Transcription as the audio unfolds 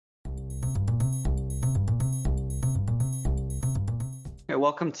Hey,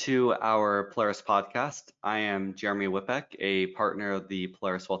 welcome to our Polaris podcast. I am Jeremy Witbeck, a partner of the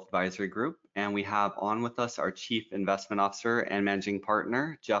Polaris Wealth Advisory Group, and we have on with us our Chief Investment Officer and Managing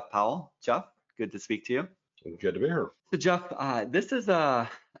Partner, Jeff Powell. Jeff, good to speak to you. Good to be here. So, Jeff, this is a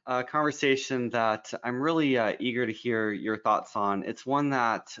conversation that I'm really eager to hear your thoughts on. It's one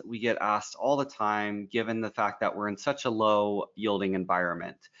that we get asked all the time, given the fact that we're in such a low yielding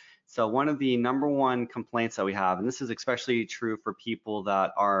environment. So one of the number one complaints that we have, and this is especially true for people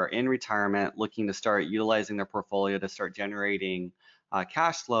that are in retirement looking to start utilizing their portfolio to start generating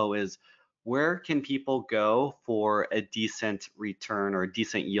cash flow, is where can people go for a decent return or a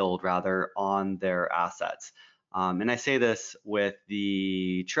decent yield rather on their assets? And I say this with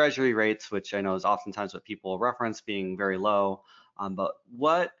the treasury rates, which I know is oftentimes what people reference being very low.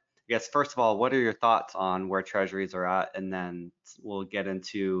 But I guess, first of all, what are your thoughts on where treasuries are at? And then we'll get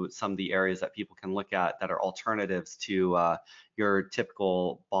into some of the areas that people can look at that are alternatives to your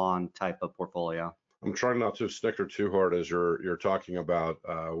typical bond type of portfolio. I'm trying not to snicker too hard as you're talking about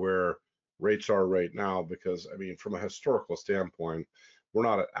where rates are right now, because I mean, from a historical standpoint, we're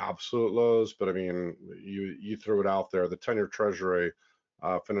not at absolute lows, but I mean, you threw it out there. The 10-year Treasury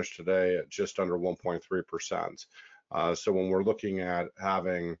finished today at just under 1.3%. So when we're looking at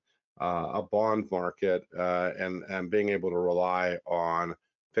having a bond market and being able to rely on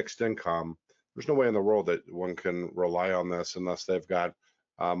fixed income, there's no way in the world that one can rely on this unless they've got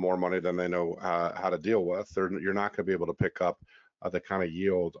more money than they know how to deal with. You're not going to be able to pick up the kind of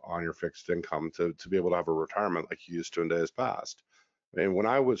yield on your fixed income to be able to have a retirement like you used to in days past. I mean, when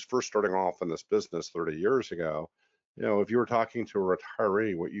I was first starting off in this business 30 years ago, if you were talking to a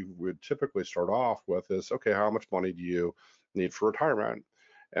retiree, what you would typically start off with is, okay, how much money do you need for retirement?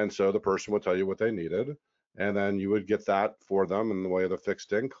 And so the person would tell you what they needed, and then you would get that for them in the way of the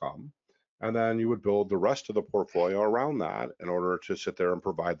fixed income. And then you would build the rest of the portfolio around that in order to sit there and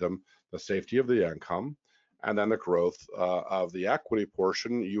provide them the safety of the income. And then the growth of the equity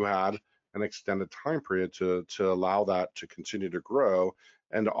portion, you had an extended time period to allow that to continue to grow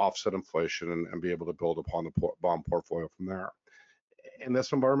and to offset inflation and be able to build upon the bond portfolio from there. In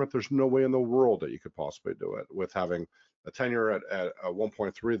this environment, there's no way in the world that you could possibly do it with having a 10-year at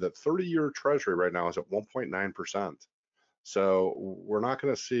 1.3. The 30-year Treasury right now is at 1.9%. So we're not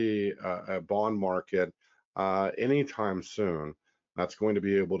going to see a bond market anytime soon that's going to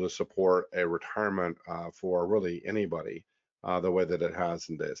be able to support a retirement for really anybody the way that it has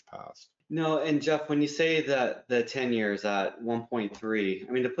in days past. No, and Jeff, when you say that the 10 years at 1.3,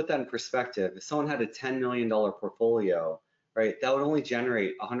 I mean, to put that in perspective, if someone had a $10 million portfolio, right, that would only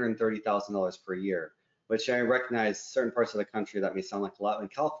generate $130,000 per year, which I recognize certain parts of the country that may sound like a lot. In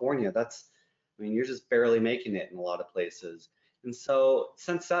California, I mean, you're just barely making it in a lot of places. And so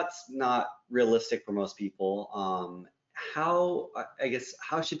since that's not realistic for most people, I guess,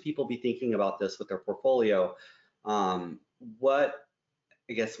 how should people be thinking about this with their portfolio? What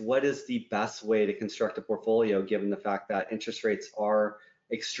is the best way to construct a portfolio given the fact that interest rates are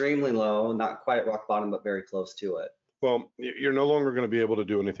extremely low, not quite rock bottom, but very close to it? Well, you're no longer going to be able to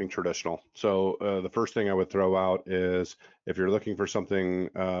do anything traditional. So the first thing I would throw out is if you're looking for something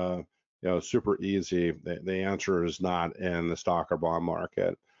super easy, the answer is not in the stock or bond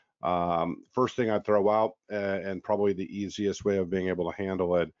market. First thing I'd throw out, and probably the easiest way of being able to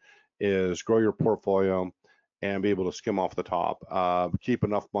handle it, is grow your portfolio and be able to skim off the top. Keep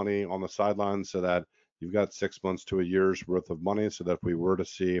enough money on the sidelines so that you've got 6 months to a year's worth of money, so that if we were to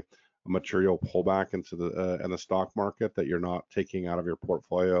see a material pullback into the stock market, that you're not taking out of your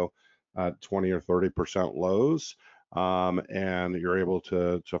portfolio at 20 or 30% lows, and you're able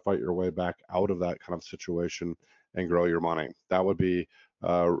to fight your way back out of that kind of situation and grow your money. That would be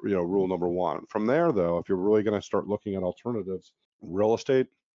rule number one. From there, though, if you're really going to start looking at alternatives, real estate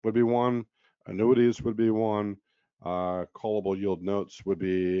would be one, annuities would be one, callable yield notes would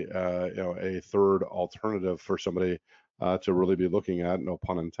be a third alternative for somebody to really be looking at, no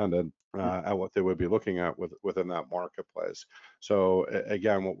pun intended, at what they would be looking at within that marketplace. So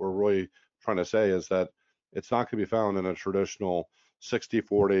again, what we're really trying to say is that it's not going to be found in a traditional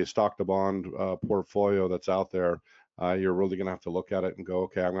 60-40 stock to bond portfolio that's out there. You're really going to have to look at it and go,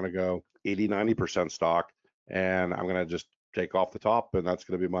 okay, I'm going to go 80-90% stock, and I'm going to just take off the top, and that's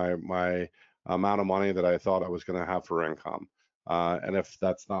going to be my amount of money that I thought I was going to have for income. And if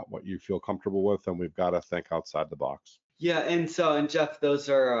that's not what you feel comfortable with, then we've got to think outside the box. Yeah, and Jeff, those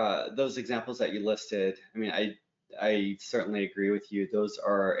are those examples that you listed. I mean, I certainly agree with you. Those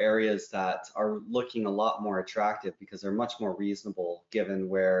are areas that are looking a lot more attractive because they're much more reasonable given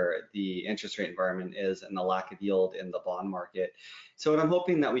where the interest rate environment is and the lack of yield in the bond market. So what I'm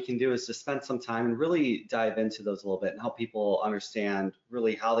hoping that we can do is to spend some time and really dive into those a little bit and help people understand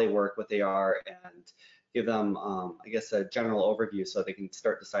really how they work, what they are, and give them, I guess, a general overview so they can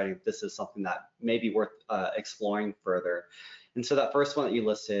start deciding if this is something that may be worth exploring further. And so that first one that you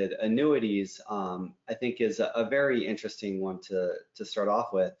listed, annuities, I think is a very interesting one to start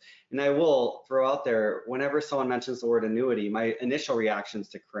off with. And I will throw out there, whenever someone mentions the word annuity, my initial reaction is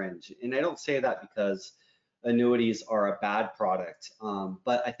to cringe. And I don't say that because annuities are a bad product,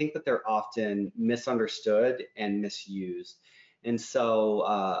 but I think that they're often misunderstood and misused. And so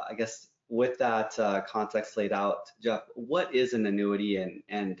I guess with that context laid out, Jeff, what is an annuity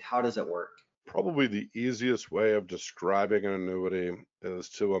and how does it work? Probably the easiest way of describing an annuity is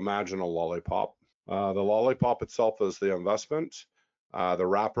to imagine a lollipop. The lollipop itself is the investment. The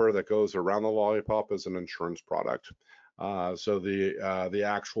wrapper that goes around the lollipop is an insurance product. So the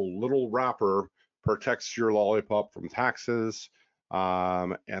actual little wrapper protects your lollipop from taxes,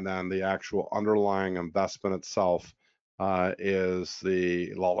 and then the actual underlying investment itself is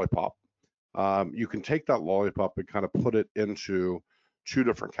the lollipop. You can take that lollipop and kind of put it into two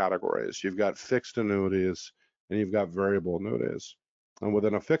different categories. You've got fixed annuities and you've got variable annuities. And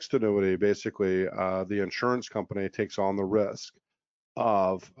within a fixed annuity, basically, the insurance company takes on the risk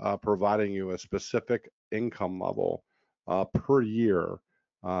of providing you a specific income level per year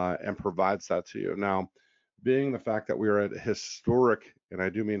and provides that to you. Now, being the fact that we are at historic, and I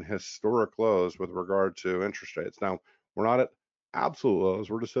do mean historic lows with regard to interest rates. Now, we're not at absolute lows,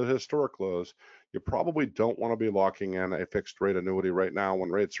 we're just at historic lows. You probably don't want to be locking in a fixed rate annuity right now when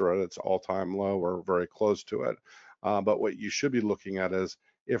rates are at its all-time low or very close to it. But what you should be looking at is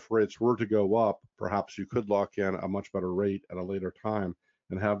if rates were to go up, perhaps you could lock in a much better rate at a later time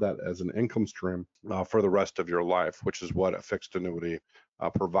and have that as an income stream for the rest of your life, which is what a fixed annuity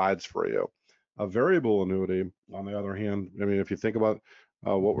provides for you. A variable annuity, on the other hand, I mean, if you think about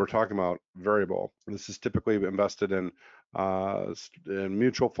what we're talking about, variable, this is typically invested in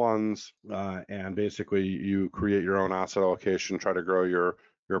mutual funds, and basically you create your own asset allocation, try to grow your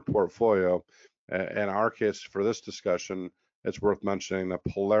portfolio. In our case, for this discussion, it's worth mentioning that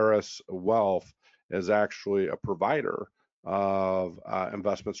Polaris Wealth is actually a provider of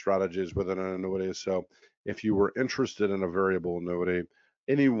investment strategies within an annuity. So if you were interested in a variable annuity,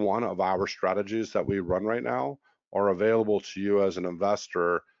 any one of our strategies that we run right now are available to you as an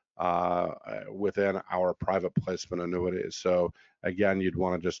investor within our private placement annuities. So again, you'd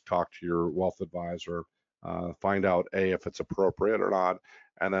want to just talk to your wealth advisor, find out A, if it's appropriate or not,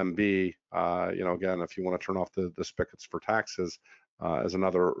 and then B, again, if you want to turn off the spigots for taxes, is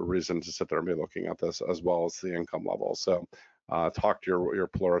another reason to sit there and be looking at this, as well as the income level. So talk to your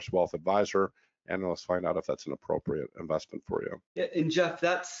Polaris Wealth advisor, and let's find out if that's an appropriate investment for you. Yeah, and Jeff,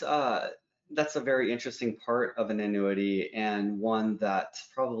 that's a very interesting part of an annuity and one that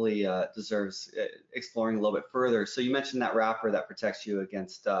probably deserves exploring a little bit further. So you mentioned that wrapper that protects you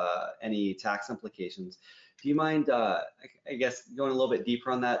against any tax implications. Do you mind, I guess, going a little bit deeper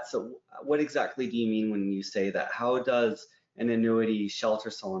on that? So what exactly do you mean when you say that? How does an annuity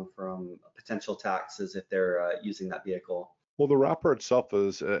shelter someone from potential taxes if they're using that vehicle? Well, the wrapper itself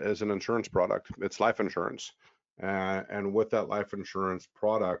is an insurance product. It's life insurance. And with that life insurance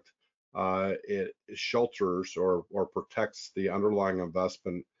product, it shelters or protects the underlying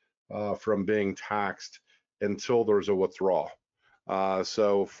investment from being taxed until there's a withdrawal.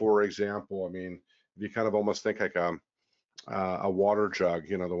 So for example, I mean, if you kind of almost think like a water jug,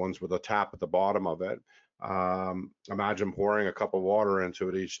 the ones with a tap at the bottom of it, imagine pouring a cup of water into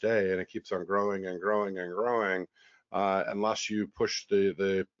it each day and it keeps on growing and growing and growing. Unless you push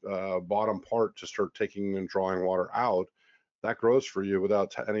the bottom part to start taking and drawing water out, that grows for you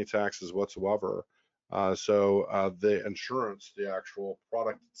without any taxes whatsoever. So the insurance, the actual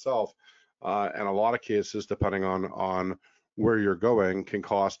product itself, in a lot of cases, depending on where you're going, can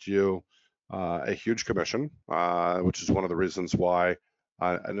cost you a huge commission, which is one of the reasons why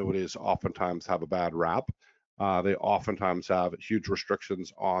annuities oftentimes have a bad rap. They oftentimes have huge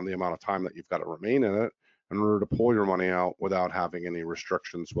restrictions on the amount of time that you've got to remain in it in order to pull your money out without having any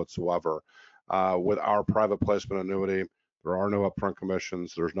restrictions whatsoever. With our private placement annuity, there are no upfront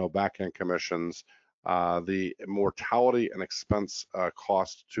commissions, there's no back-end commissions. The mortality and expense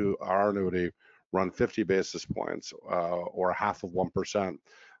cost to our annuity run 50 basis points or half of 1%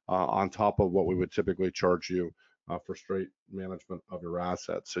 on top of what we would typically charge you for straight management of your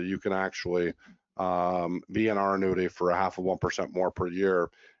assets. So you can actually be in our annuity for a half of 1% more per year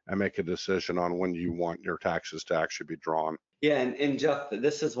and make a decision on when you want your taxes to actually be drawn. Yeah, and Jeff,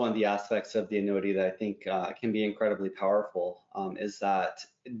 this is one of the aspects of the annuity that I think can be incredibly powerful, is that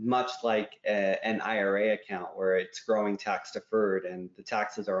much like an IRA account where it's growing tax deferred and the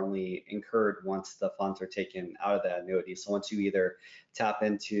taxes are only incurred once the funds are taken out of that annuity. So once you either tap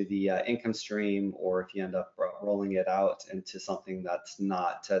into the income stream or if you end up rolling it out into something that's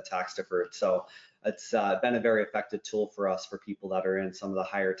not tax deferred. So it's been a very effective tool for us for people that are in some of the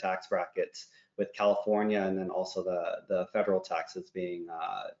higher tax brackets with California, and then also the federal taxes being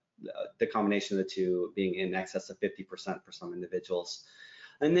the combination of the two being in excess of 50% for some individuals.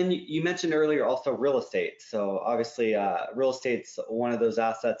 And then you mentioned earlier also real estate. So obviously real estate's one of those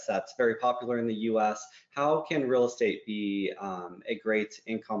assets that's very popular in the US. How can real estate be a great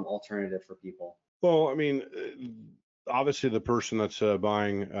income alternative for people? Well, I mean, obviously the person that's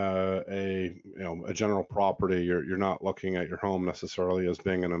buying a general property, you're not looking at your home necessarily as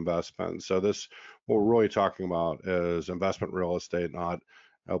being an investment. So this, what we're really talking about is investment real estate, not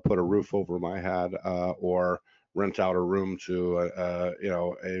put a roof over my head or rent out a room to a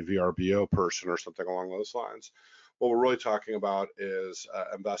VRBO person or something along those lines. What we're really talking about is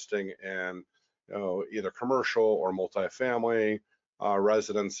investing in either commercial or multifamily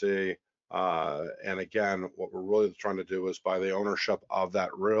residency. And again, what we're really trying to do is by the ownership of that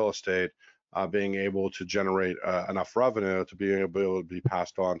real estate, being able to generate enough revenue to be able to be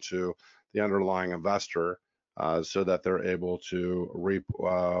passed on to the underlying investor so that they're able to reap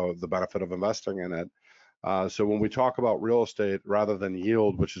the benefit of investing in it. So when we talk about real estate, rather than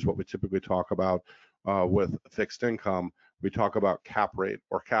yield, which is what we typically talk about with fixed income, we talk about cap rate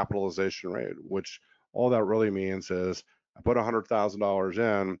or capitalization rate, which all that really means is I put $100,000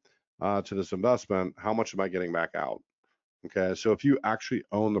 in to this investment, how much am I getting back out? Okay, so if you actually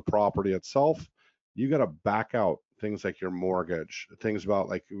own the property itself, you got to back out things like your mortgage, things about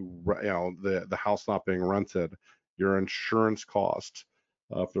like the house not being rented, your insurance costs.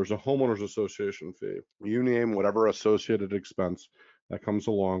 If there's a homeowners association fee, you name whatever associated expense that comes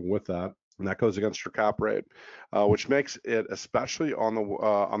along with that, and that goes against your cap rate, which makes it, especially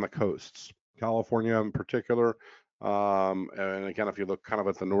on the coasts, California in particular. And again, if you look kind of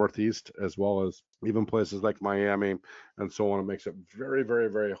at the Northeast, as well as even places like Miami and so on, it makes it very, very,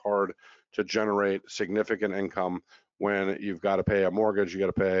 very hard to generate significant income when you've got to pay a mortgage, you got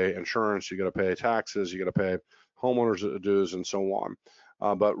to pay insurance, you got to pay taxes, you got to pay homeowners dues, and so on.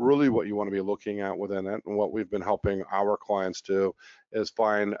 But really what you want to be looking at within it, and what we've been helping our clients do, is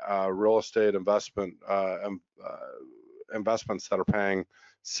find real estate investments that are paying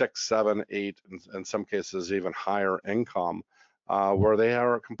 6, 7, 8, in some cases even higher income, where they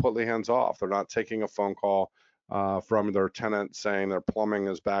are completely hands off. They're not taking a phone call from their tenant saying their plumbing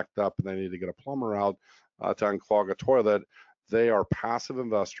is backed up and they need to get a plumber out to unclog a toilet. They are passive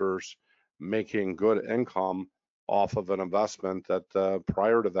investors making good income off of an investment that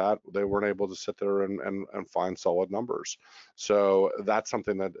prior to that they weren't able to sit there and find solid numbers. So that's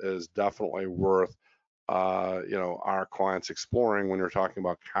something that is definitely worth our clients exploring when you're talking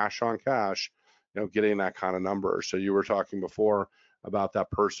about cash on cash, getting that kind of number. So you were talking before about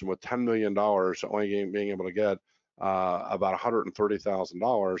that person with $10 million only being able to get about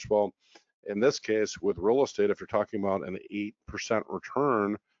 $130,000. Well, in this case with real estate, if you're talking about an 8%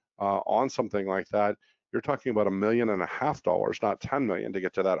 return on something like that, you're talking about $1.5 million, not 10 million, to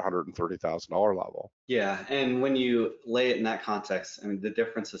get to that $130,000 level. Yeah, and when you lay it in that context, I mean, the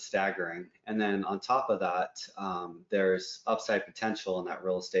difference is staggering. And then on top of that, there's upside potential in that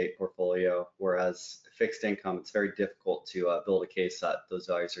real estate portfolio, whereas fixed income, it's very difficult to build a case that those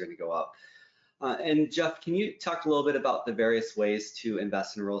values are going to go up. And Jeff, can you talk a little bit about the various ways to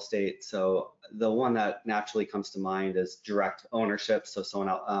invest in real estate? So the one that naturally comes to mind is direct ownership. So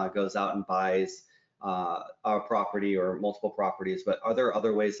someone goes out and buys a property or multiple properties, but are there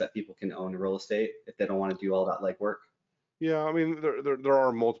other ways that people can own real estate if they don't want to do all that legwork? Yeah, I mean, there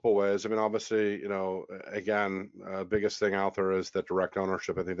are multiple ways. I mean, obviously, again, biggest thing out there is that direct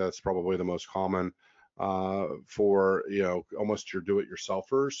ownership. I think that's probably the most common for, almost your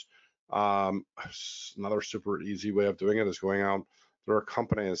do-it-yourselfers. Another super easy way of doing it is going out. There are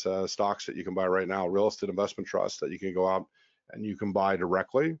companies, stocks that you can buy right now, real estate investment trusts that you can go out and you can buy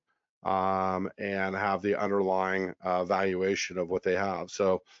directly and have the underlying valuation of what they have.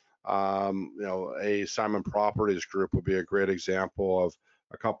 So, a Simon Properties Group would be a great example of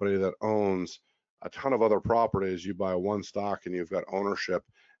a company that owns a ton of other properties. You buy one stock and you've got ownership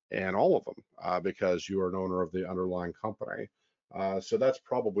in all of them because you are an owner of the underlying company. So that's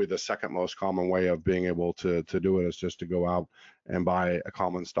probably the second most common way of being able to do it, is just to go out and buy a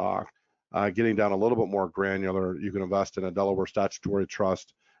common stock. Getting down a little bit more granular, you can invest in a Delaware statutory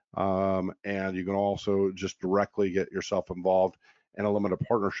trust And you can also just directly get yourself involved in a limited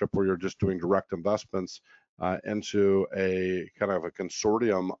partnership where you're just doing direct investments into a kind of a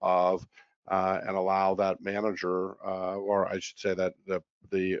consortium of and allow that manager, or I should say that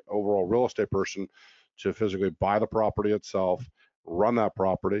the overall real estate person, to physically buy the property itself, run that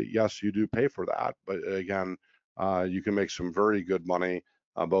property. Yes, you do pay for that, but again, you can make some very good money,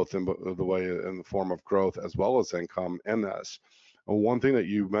 both in the way in the form of growth as well as income in this. One thing that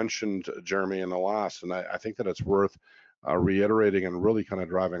you mentioned, Jeremy, in the last, and I think that it's worth reiterating and really kind of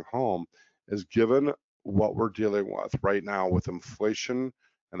driving home, is given what we're dealing with right now with inflation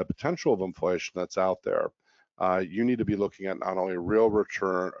and the potential of inflation that's out there, you need to be looking at not only real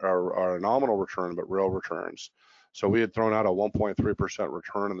return or a nominal return, but real returns. So we had thrown out a 1.3%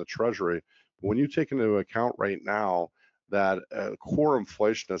 return in the Treasury. But when you take into account right now that core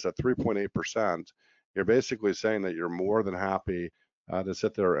inflation is at 3.8%, you're basically saying that you're more than happy to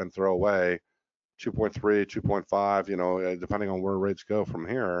sit there and throw away 2.3, 2.5, depending on where rates go from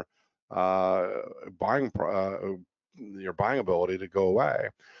here, buying your buying ability to go away.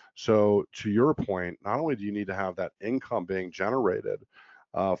 So to your point, not only do you need to have that income being generated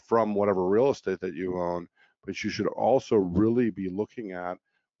from whatever real estate that you own, but you should also really be looking at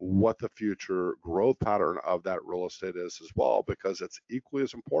what the future growth pattern of that real estate is as well, because it's equally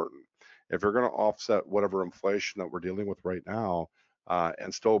as important. If you're going to offset whatever inflation that we're dealing with right now,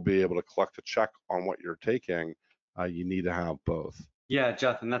 and still be able to collect a check on what you're taking, you need to have both. Yeah,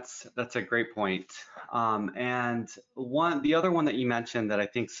 Jeff, and that's a great point. And the other one that you mentioned that I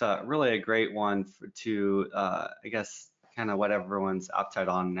think's really a great one to I guess kind of what everyone's appetite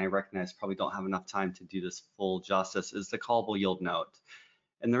on, and I recognize probably don't have enough time to do this full justice, is the callable yield note.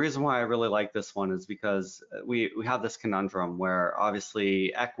 And the reason why I really like this one is because we have this conundrum where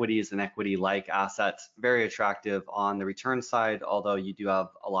obviously equities and equity-like assets very attractive on the return side, although you do have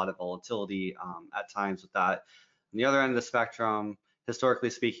a lot of volatility at times with that. On the other end of the spectrum, historically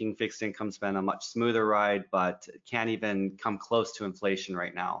speaking, fixed income's been a much smoother ride, but can't even come close to inflation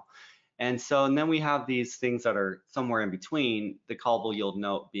right now. And then we have these things that are somewhere in between, the callable yield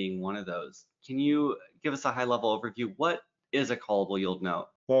note being one of those. Can you give us a high-level overview? What is a callable yield note?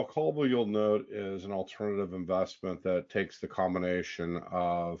 Well, a callable yield note is an alternative investment that takes the combination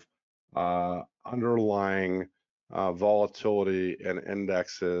of underlying volatility and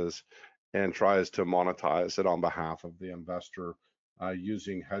indexes and tries to monetize it on behalf of the investor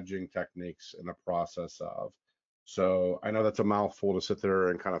using hedging techniques in the process of. So I know that's a mouthful to sit there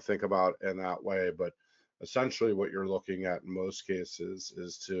and kind of think about in that way, but essentially what you're looking at in most cases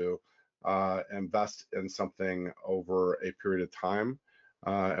is to invest in something over a period of time.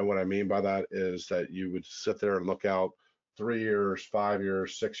 And what I mean by that is that you would sit there and look out 3 years, 5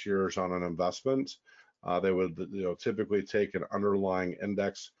 years, 6 years on an investment. They would, typically take an underlying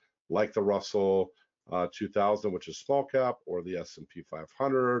index like the Russell 2000, which is small cap, or the S&P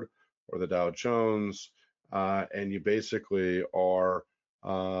 500, or the Dow Jones, and you basically are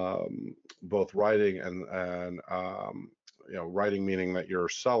both writing and writing meaning that you're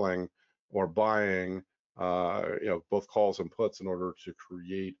selling or buying, both calls and puts in order to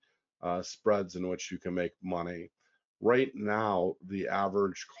create spreads in which you can make money. Right now, the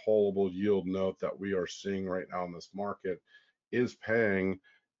average callable yield note that we are seeing right now in this market is paying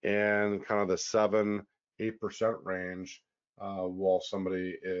in kind of the 7-8% range while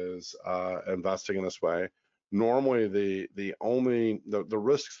somebody is investing in this way. Normally, the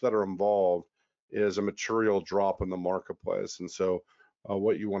risks that are involved is a material drop in the marketplace, and so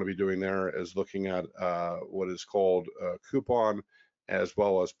what you want to be doing there is looking at what is called coupon as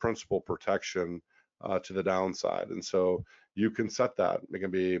well as principal protection to the downside. And so you can set that. It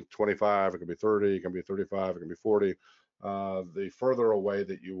can be 25, it can be 30, it can be 35, it can be 40. The further away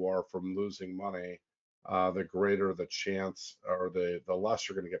that you are from losing money, the greater the chance, or the less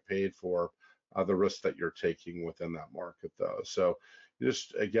you're going to get paid for the risk that you're taking within that market, though. So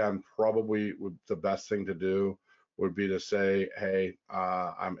just, again, probably the best thing to do would be to say, hey,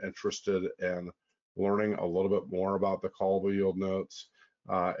 I'm interested in learning a little bit more about the callable yield notes.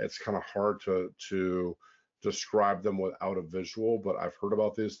 It's kind of hard to describe them without a visual, but I've heard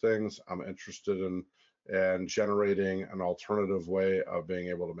about these things. I'm interested in generating an alternative way of being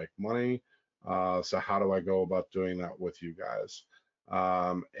able to make money. So how do I go about doing that with you guys?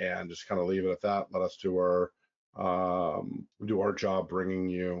 And just kind of leave it at that. Let us do our job bringing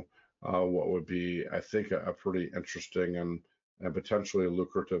you what would be, I think, a pretty interesting and potentially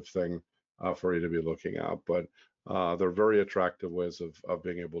lucrative thing for you to be looking at. But they're very attractive ways of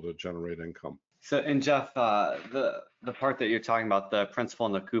being able to generate income. So, and Jeff, the part that you're talking about, the principal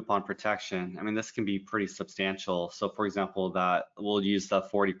and the coupon protection, I mean, this can be pretty substantial. So, for example, that we'll use the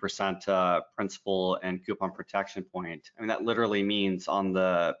 40% principal and coupon protection point. I mean, that literally means on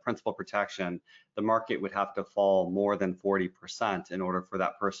the principal protection, the market would have to fall more than 40% in order for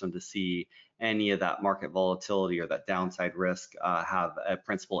that person to see any of that market volatility or that downside risk have a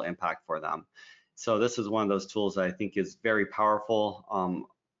principal impact for them. So this is one of those tools that I think is very powerful.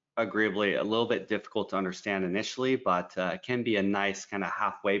 Agreeably a little bit difficult to understand initially, but can be a nice kind of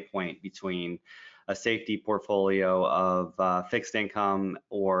halfway point between a safety portfolio of fixed income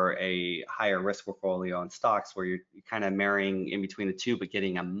or a higher risk portfolio in stocks, where you're kind of marrying in between the two, but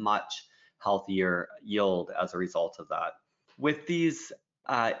getting a much healthier yield as a result of that. With these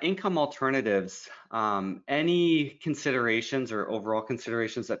income alternatives, any considerations or overall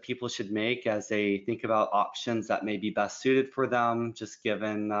considerations that people should make as they think about options that may be best suited for them, just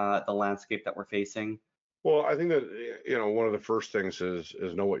given the landscape that we're facing? Well, I think that one of the first things is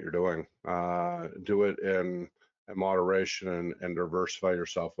know what you're doing. Do it in moderation and diversify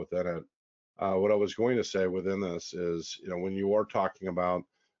yourself within it. What I was going to say within this is, when you are talking about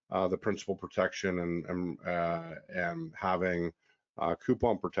the principal protection and having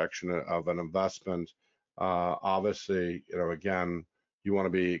coupon protection of an investment, obviously, again, you want to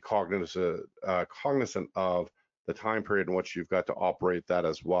be cognizant of the time period in which you've got to operate that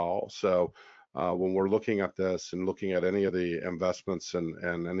as well. So when we're looking at this and looking at any of the investments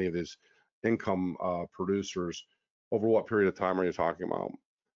and any of these income producers, over what period of time are you talking about?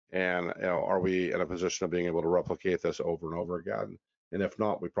 And are we in a position of being able to replicate this over and over again? And if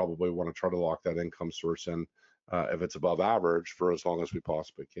not, we probably want to try to lock that income source in if it's above average for as long as we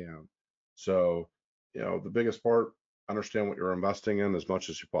possibly can. So, the biggest part, understand what you're investing in as much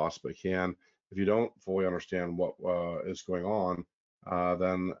as you possibly can. If you don't fully understand what is going on,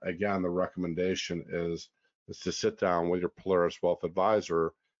 then again, the recommendation is to sit down with your Polaris Wealth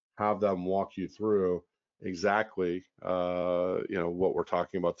advisor, have them walk you through exactly what we're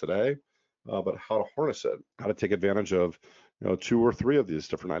talking about today, but how to harness it, how to take advantage of 2 or 3 of these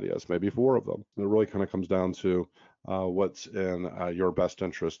different ideas, maybe 4 of them. And it really kind of comes down to what's in your best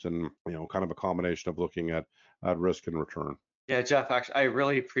interest, and kind of a combination of looking at risk and return. Yeah, Jeff, actually, I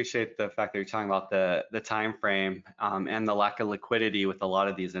really appreciate the fact that you're talking about the time frame and the lack of liquidity with a lot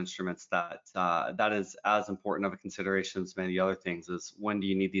of these instruments. That is as important of a consideration as many other things. Is when do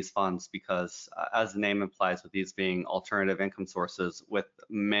you need these funds? Because as the name implies, with these being alternative income sources with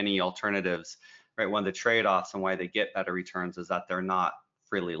many alternatives, right? One of the trade-offs and why they get better returns is that they're not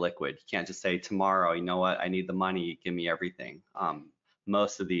freely liquid. You can't just say tomorrow, you know what, I need the money, give me everything.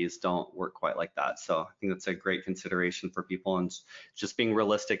 Most of these don't work quite like that. So I think that's a great consideration for people, and just being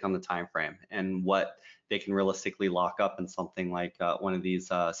realistic on the time frame and what they can realistically lock up in something like one of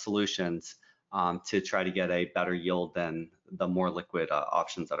these solutions to try to get a better yield than the more liquid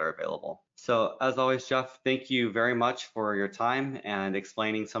options that are available. So as always, Jeff, thank you very much for your time and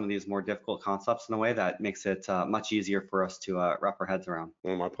explaining some of these more difficult concepts in a way that makes it much easier for us to wrap our heads around.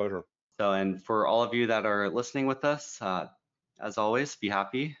 Well, my pleasure. So, and for all of you that are listening with us, as always, be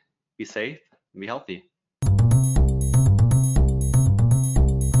happy, be safe, and be healthy.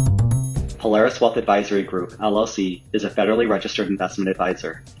 Polaris Wealth Advisory Group, LLC, is a federally registered investment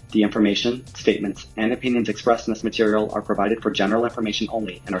advisor. The information, statements, and opinions expressed in this material are provided for general information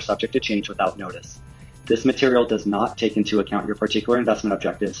only and are subject to change without notice. This material does not take into account your particular investment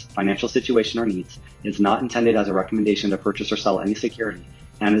objectives, financial situation, or needs, is not intended as a recommendation to purchase or sell any security,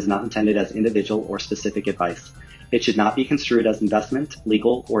 and is not intended as individual or specific advice. It should not be construed as investment,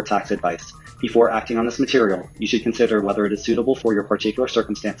 legal, or tax advice. Before acting on this material, you should consider whether it is suitable for your particular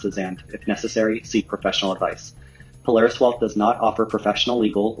circumstances and, if necessary, seek professional advice. Polaris Wealth does not offer professional,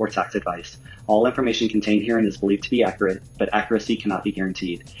 legal, or tax advice. All information contained herein is believed to be accurate, but accuracy cannot be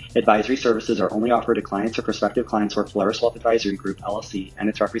guaranteed. Advisory services are only offered to clients or prospective clients who are Polaris Wealth Advisory Group, LLC, and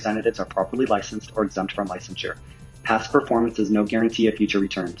its representatives are properly licensed or exempt from licensure. Past performance is no guarantee of future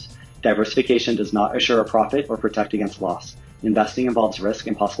returns. Diversification does not assure a profit or protect against loss. Investing involves risk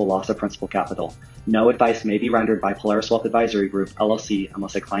and possible loss of principal capital. No advice may be rendered by Polaris Wealth Advisory Group, LLC,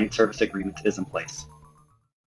 unless a client service agreement is in place.